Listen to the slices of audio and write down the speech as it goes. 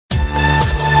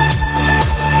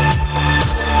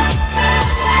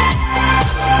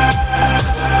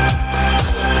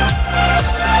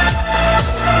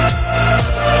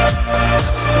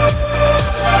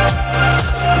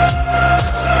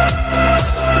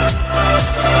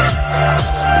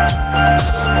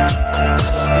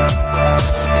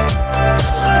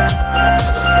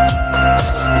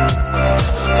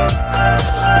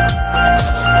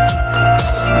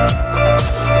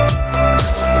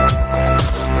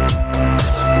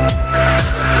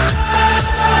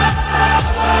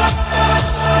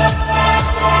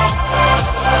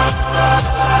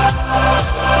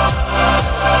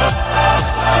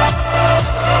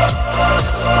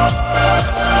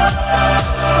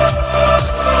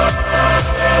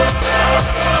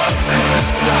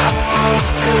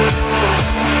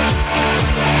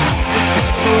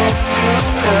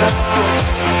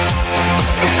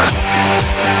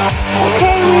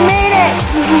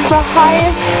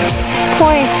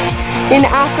point in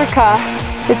Africa.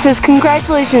 It says,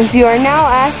 congratulations, you are now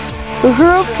at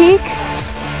Uhuru Peak,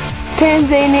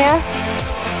 Tanzania,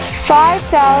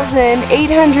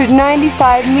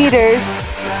 5,895 meters,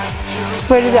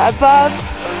 what is it, above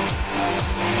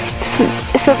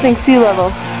something sea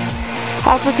level.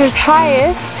 Africa's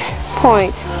highest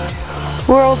point,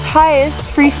 world's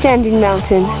highest freestanding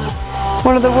mountain,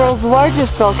 one of the world's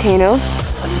largest volcanoes.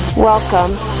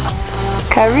 Welcome.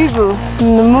 Karibu.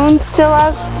 And the moon's still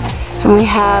out, and we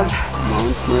have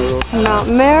Mount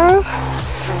Meru,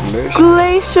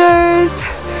 glaciers.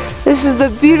 This is the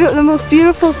most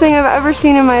beautiful thing I've ever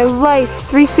seen in my life.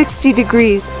 360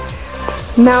 degrees.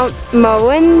 Mount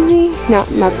Mawenzi, not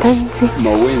Mawenzi.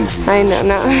 Mawenzi. I know,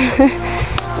 no.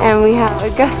 And we have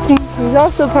Augustine, who's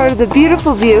also part of the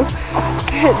beautiful view.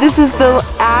 This is the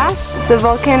ash, the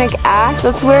volcanic ash.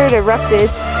 That's where it erupted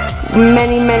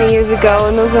many, many years ago,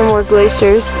 and those are more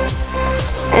glaciers.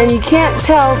 And you can't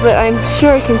tell, but I'm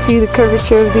sure I can see the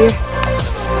curvature of the earth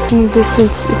in the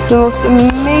distance. It's the most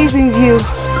amazing view.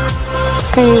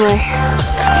 Anyway,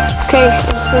 okay,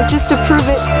 so just to prove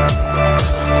it,